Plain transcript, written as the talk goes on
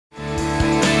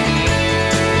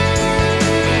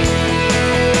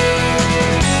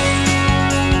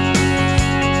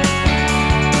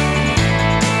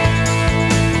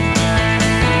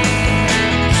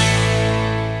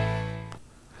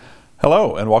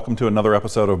Hello, and welcome to another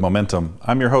episode of Momentum.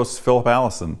 I'm your host, Philip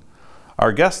Allison.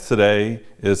 Our guest today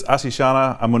is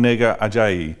Asishana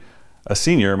Amunega-Ajayi, a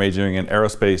senior majoring in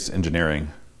aerospace engineering.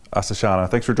 Asishana,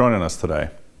 thanks for joining us today.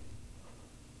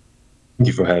 Thank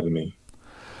you for having me.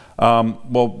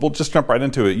 Well, we'll just jump right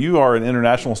into it. You are an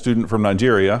international student from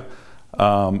Nigeria,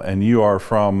 and you are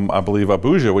from, I believe,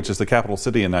 Abuja, which is the capital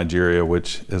city in Nigeria,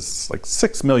 which is like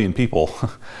 6 million people,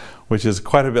 which is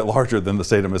quite a bit larger than the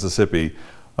state of Mississippi.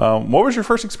 What was your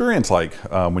first experience like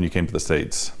when you came to the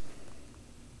States?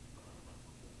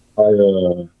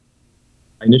 I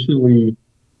initially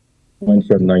went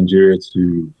from Nigeria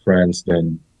to France,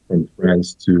 then from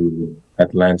France to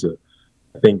Atlanta.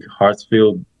 I think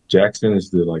Hartsfield Jackson is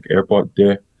the airport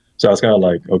there. So I was kind of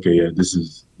like, okay, yeah, this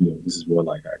is what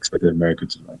I expected America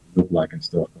to look like and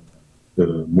stuff, and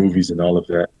the movies and all of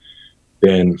that.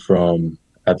 Then from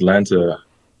Atlanta,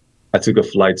 I took a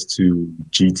flight to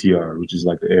GTR, which is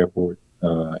the airport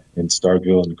in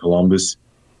Starkville and Columbus.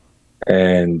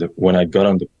 And when I got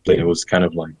on the plane, it was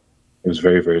it was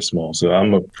very, very small. So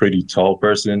I'm a pretty tall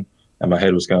person, and my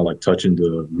head was kind of touching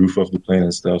the roof of the plane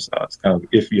and stuff. So I was kind of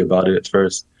iffy about it at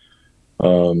first.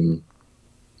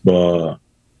 But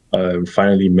I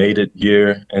finally made it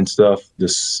here and stuff.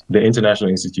 The International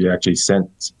Institute actually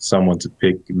sent someone to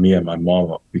pick me and my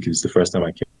mom up, because the first time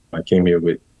I came here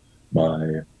with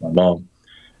my mom,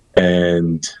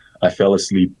 and I fell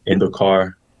asleep in the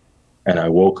car, and I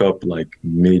woke up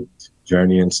mid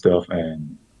journey and stuff,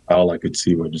 and all I could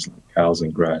see were just cows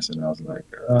and grass, and I was like,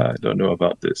 I don't know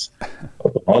about this.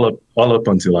 all up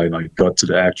until I got to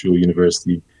the actual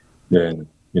university, then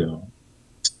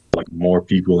more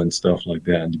people and stuff like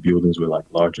that, and the buildings were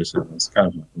larger, so it was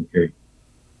kind of okay.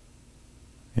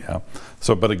 Yeah.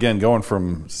 So, but again, going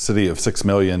from city of 6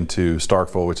 million to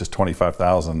Starkville, which is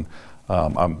 25,000,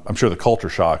 I'm sure the culture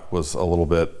shock was a little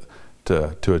bit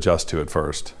to adjust to at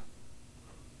first.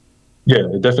 Yeah,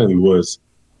 it definitely was.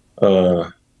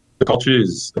 The culture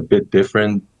is a bit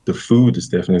different. The food is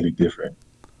definitely different.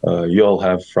 You all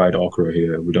have fried okra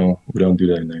here. We don't do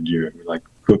that in Nigeria. We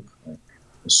cook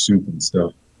a soup and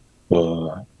stuff.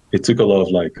 But it took a lot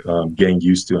of getting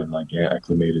used to and getting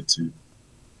acclimated to.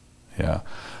 Yeah.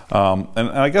 And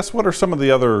I guess, what are some of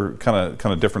the other kind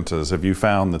of differences? Have you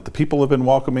found that the people have been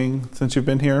welcoming since you've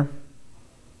been here?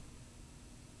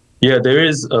 Yeah, there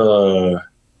is the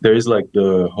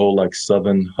whole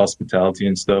Southern hospitality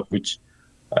and stuff, which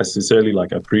I sincerely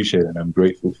appreciate and I'm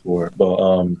grateful for. But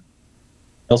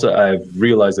also I've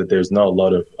realized that there's not a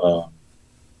lot of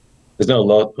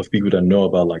people that know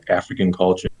about African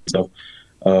culture and stuff.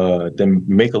 Then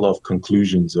make a lot of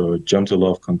conclusions or jump to a lot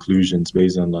of conclusions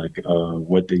based on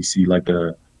what they see, a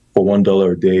for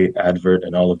 $1 a day advert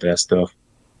and all of that stuff.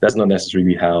 That's not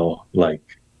necessarily how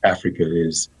Africa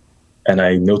is. And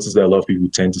I noticed that a lot of people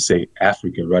tend to say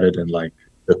Africa rather than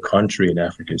the country in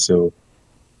Africa. So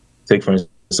take, for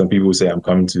instance, some people will say I'm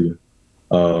going to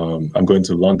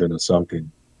London or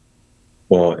something,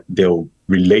 or they'll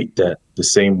relate that the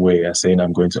same way as saying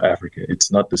I'm going to Africa.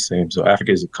 It's not the same. So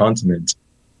Africa is a continent,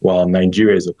 while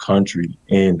Nigeria is a country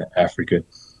in Africa.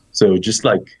 So just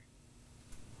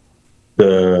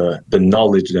the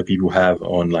knowledge that people have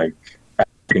on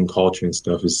African culture and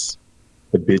stuff is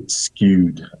a bit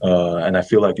skewed, and I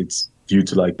feel it's due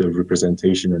to the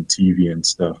representation on TV and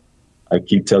stuff. I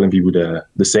keep telling people that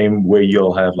the same way you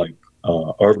all have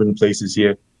urban places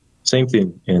here, same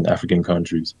thing in African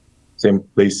countries. Same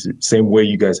place, same way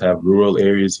you guys have rural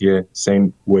areas here,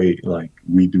 same way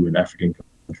we do in African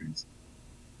countries.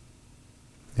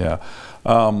 Yeah.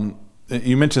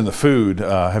 You mentioned the food.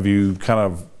 Have you kind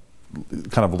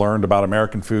of learned about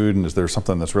American food, and is there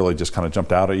something that's really just kind of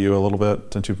jumped out at you a little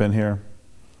bit since you've been here?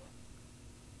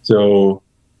 So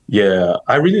yeah,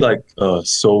 I really like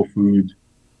soul food,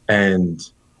 and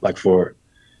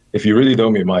if you really know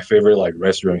me, my favorite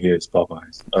restaurant here is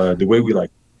Popeyes. The way we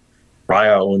fry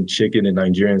our own chicken in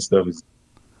Nigeria and stuff is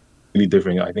really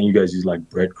different. I think you guys use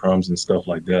breadcrumbs and stuff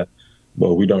like that,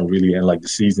 but we don't really, and the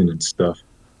season and stuff.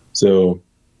 So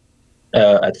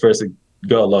at first it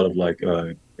got a lot of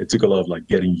it took a lot of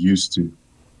getting used to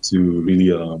really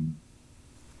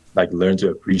learn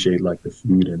to appreciate the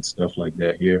food and stuff like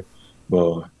that here.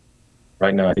 But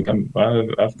right now I think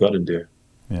I've got it there.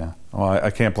 Yeah. Well,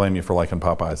 I can't blame you for liking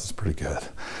Popeyes. It's pretty good.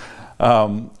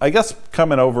 I guess,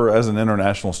 coming over as an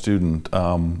international student,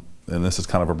 and this is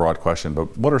kind of a broad question,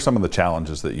 but what are some of the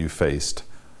challenges that you faced?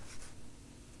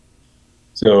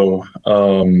 So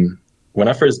when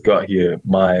I first got here,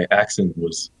 my accent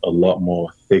was a lot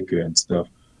more thicker and stuff.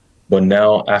 But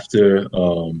now, after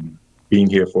being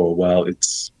here for a while,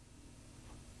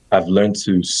 I've learned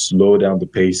to slow down the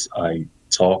pace I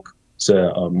talk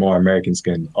so more Americans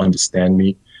can understand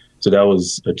me. So that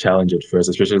was a challenge at first,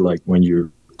 especially like when you're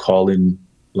calling,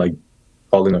 like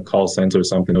calling a call center or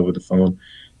something over the phone.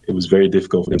 It was very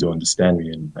difficult for them to understand me,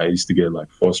 and I used to get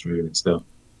like frustrated and stuff.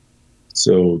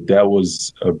 So that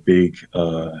was a big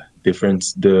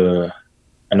difference. The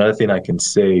Another thing I can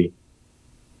say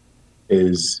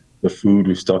is the food.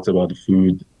 We've talked about the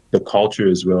food, the culture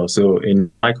as well. So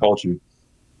in my culture,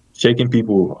 shaking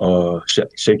people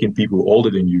older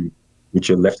than you with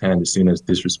your left hand is seen as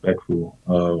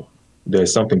disrespectful.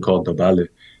 There's something called dabale.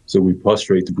 So we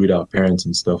prostrate to greet our parents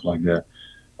and stuff like that,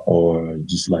 or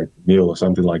just like meal or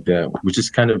something like that, which is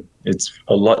it's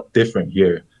a lot different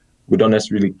here. We don't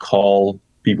necessarily call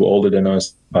people older than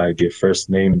us by their first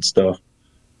name and stuff.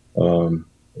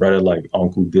 Rather like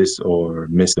Uncle this or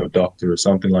Mr. Doctor or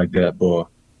something like that. But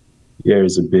here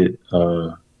is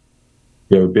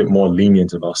they're a bit more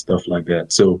lenient about stuff like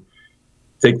that. So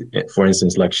take, for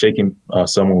instance, like shaking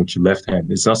someone with your left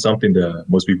hand. It's not something that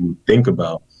most people think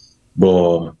about,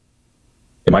 but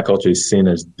in my culture, it's seen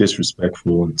as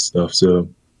disrespectful and stuff. So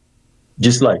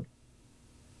just like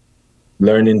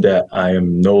learning that I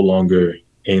am no longer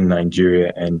in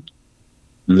Nigeria and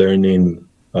learning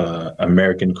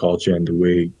American culture and the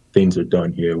way things are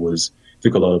done here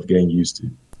took a lot of getting used to.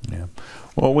 Yeah.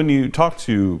 Well, when you talk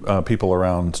to people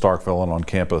around Starkville and on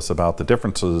campus about the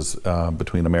differences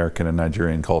between American and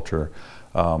Nigerian culture,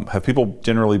 have people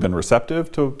generally been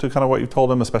receptive to kind of what you've told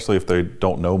them, especially if they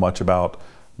don't know much about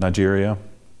Nigeria?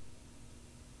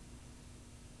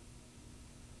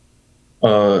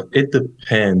 It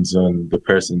depends on the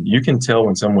person. You can tell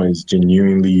when someone is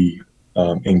genuinely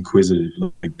inquisitive,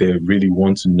 like they really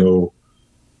want to know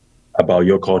about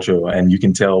your culture, and you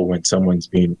can tell when someone's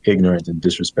being ignorant and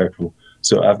disrespectful.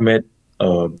 So I've met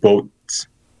both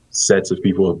sets of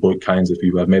people, both kinds of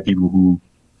people. I've met people who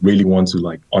really want to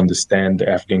like understand the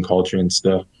African culture and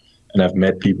stuff, and I've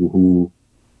met people who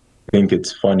think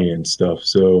it's funny and stuff.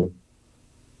 So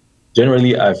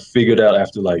generally, I've figured out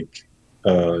after like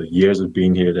years of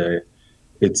being here that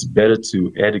it's better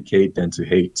to educate than to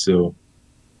hate. So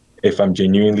if I'm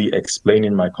genuinely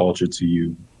explaining my culture to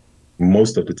you,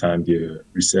 most of the time they're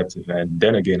receptive. And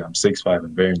then again, I'm 6'5"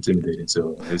 and very intimidating,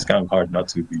 so it's kind of hard not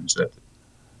to be receptive.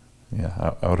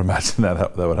 Yeah, I would imagine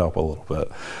that would help a little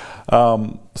bit.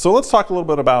 So let's talk a little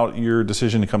bit about your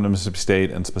decision to come to Mississippi State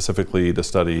and specifically to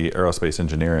study aerospace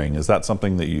engineering. Is that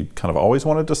something that you kind of always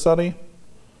wanted to study?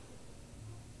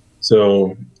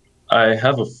 So I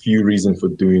have a few reasons for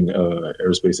doing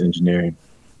aerospace engineering.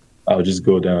 I'll just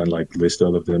go down and like list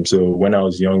all of them. So when I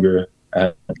was younger, I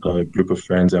had a group of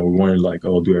friends and we wanted like,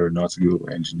 oh, do aeronautical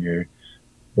engineering.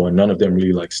 But none of them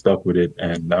really like stuck with it.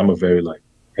 And I'm a very like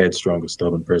headstrong or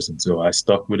stubborn person. So I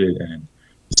stuck with it and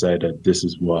decided that this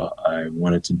is what I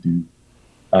wanted to do.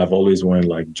 I've always wanted to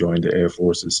like join the Air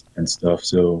Forces and stuff.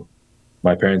 So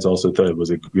my parents also thought it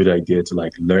was a good idea to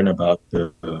like learn about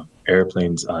the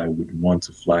airplanes I would want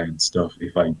to fly and stuff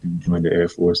if I do join the Air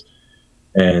Force.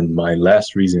 And my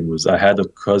last reason was I had a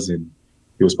cousin.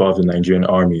 He was part of the Nigerian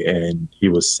army and he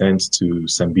was sent to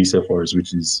Sambisa Forest,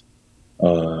 which is,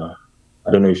 I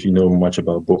don't know if you know much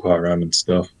about Boko Haram and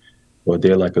stuff, but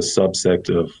they're like a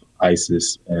subsect of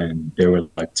ISIS and they were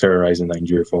like terrorizing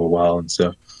Nigeria for a while and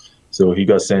stuff. So he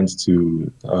got sent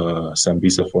to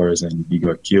Sambisa Forest and he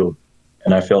got killed.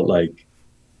 And I felt like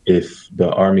if the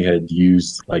army had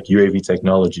used like UAV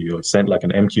technology or sent like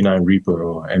an MQ-9 Reaper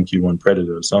or MQ-1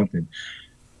 Predator or something,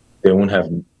 they wouldn't have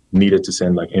needed to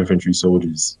send like infantry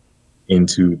soldiers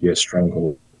into their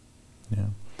stronghold.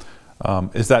 Yeah.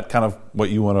 Is that kind of what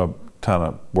you want to kind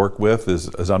of work with is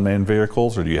unmanned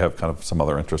vehicles, or do you have kind of some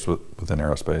other interest within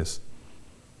aerospace?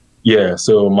 Yeah,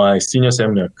 so my senior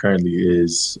seminar currently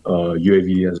is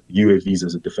UAVs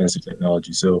as a defensive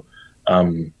technology. So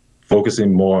I'm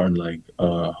focusing more on like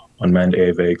unmanned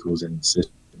air vehicles and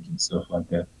systems and stuff like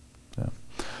that.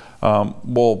 Yeah.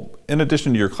 Well, in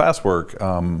addition to your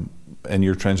classwork and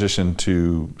your transition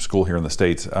to school here in the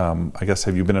States, I guess,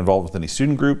 have you been involved with any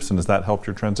student groups, and has that helped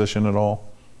your transition at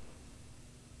all?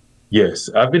 Yes,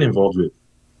 I've been involved with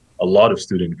a lot of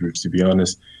student groups, to be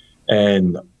honest.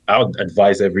 And I would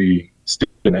advise every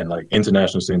student and like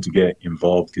international student to get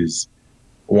involved because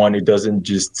one, it doesn't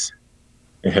just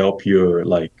help your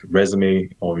like resume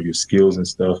or your skills and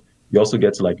stuff. You also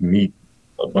get to like meet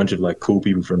a bunch of like cool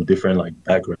people from different like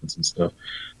backgrounds and stuff.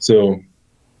 So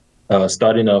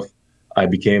starting off, I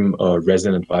became a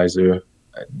resident advisor.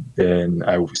 Then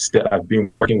I've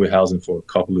been working with housing for a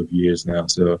couple of years now.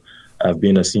 So I've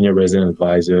been a senior resident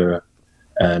advisor,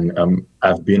 and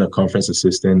I've been a conference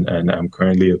assistant, and I'm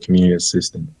currently a community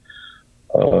assistant.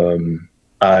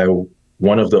 I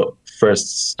one of the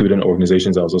first student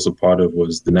organizations I was also part of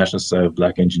was the National Society of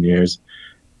Black Engineers.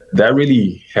 That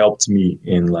really helped me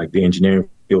in like the engineering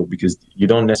field, because you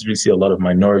don't necessarily see a lot of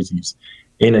minorities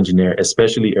in engineering,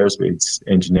 especially aerospace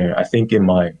engineer. I think in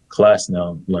my class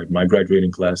now, like my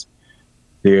graduating class,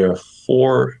 there are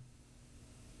four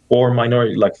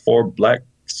minority, like four Black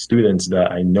students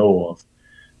that I know of,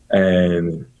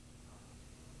 and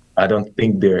I don't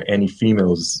think there are any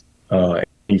females,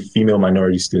 any female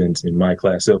minority students in my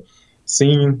class. So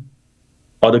seeing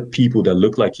other people that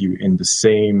look like you in the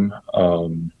same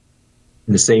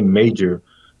major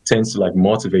tends to like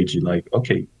motivate you, like,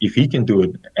 okay, if he can do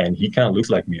it and he kind of looks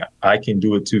like me, I can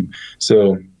do it too.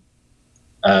 So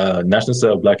National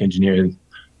Society of Black Engineers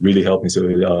really helped me.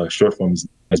 So short form is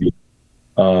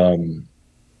I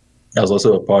was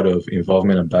also a part of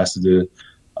Involvement Ambassador.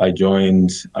 I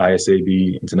joined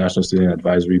ISAB, International Student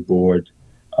Advisory Board.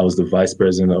 I was the vice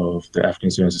president of the African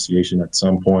Student Association at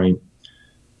some point.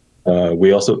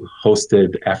 We also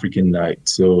hosted African Night.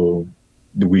 So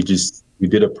we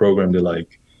did a program that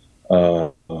like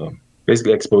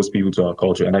basically exposed people to our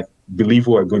culture. And I believe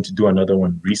we're going to do another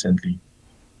one recently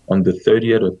on the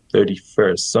 30th or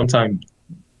 31st, sometime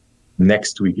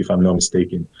next week, if I'm not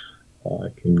mistaken. I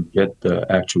can get the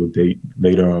actual date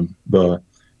later on, but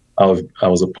I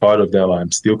was a part of that.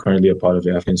 I'm still currently a part of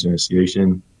the African Student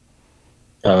Association.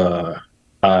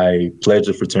 I pledged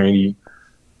a fraternity.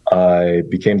 I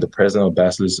became the president of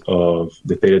Bachelors of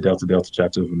the Theta Delta Delta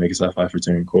chapter of Omega Psi Phi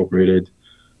Fraternity Incorporated.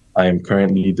 I am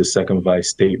currently the second vice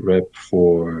state rep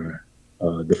for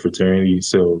the fraternity.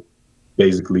 So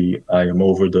basically, I am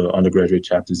over the undergraduate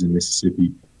chapters in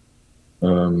Mississippi.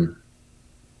 And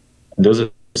those are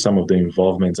some of the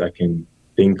involvements I can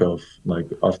think of, like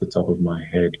off the top of my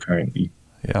head currently.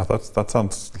 Yeah, that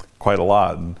sounds quite a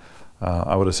lot, and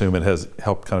I would assume it has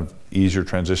helped kind of ease your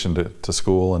transition to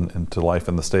school and to life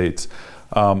in the States.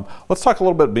 Let's talk a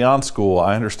little bit beyond school.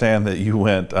 I understand that you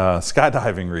went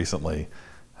skydiving recently.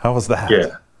 How was that?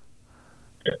 Yeah.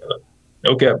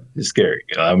 Okay, it's scary.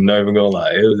 I'm not even gonna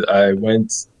lie. I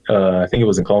went. I think it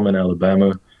was in Coleman,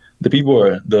 Alabama. The people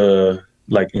are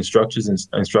like instructors and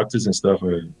stuff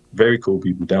are very cool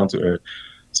people, down to earth.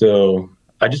 So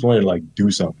I just wanted to like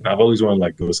do something. I've always wanted to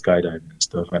like go skydiving and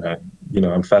stuff, and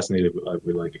I'm fascinated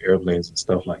with like airplanes and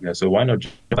stuff like that. So why not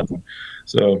jump?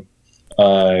 So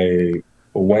I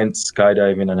went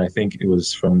skydiving, and I think it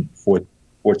was from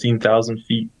 14,000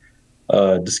 feet.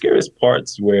 The scariest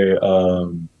parts were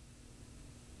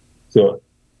so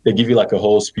they give you like a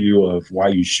whole spew of why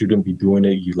you shouldn't be doing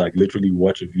it. You like literally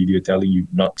watch a video telling you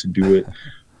not to do it.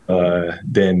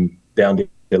 Then down there,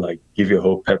 they like give you a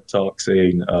whole pep talk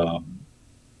saying,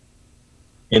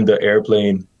 in the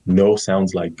airplane, no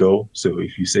sounds like go. So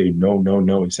if you say no, no,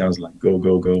 no, it sounds like go,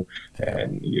 go, go.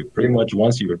 And you pretty much,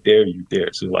 once you're there, you're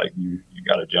there. So like you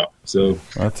gotta jump. So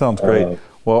that sounds great.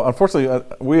 Well, unfortunately,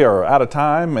 we are out of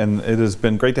time, and it has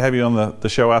been great to have you on the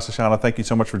show, Asishana. Thank you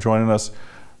so much for joining us.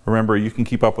 Remember, you can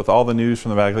keep up with all the news from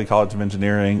the Bagley College of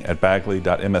Engineering at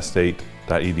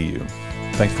bagley.msstate.edu.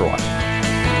 Thanks for watching.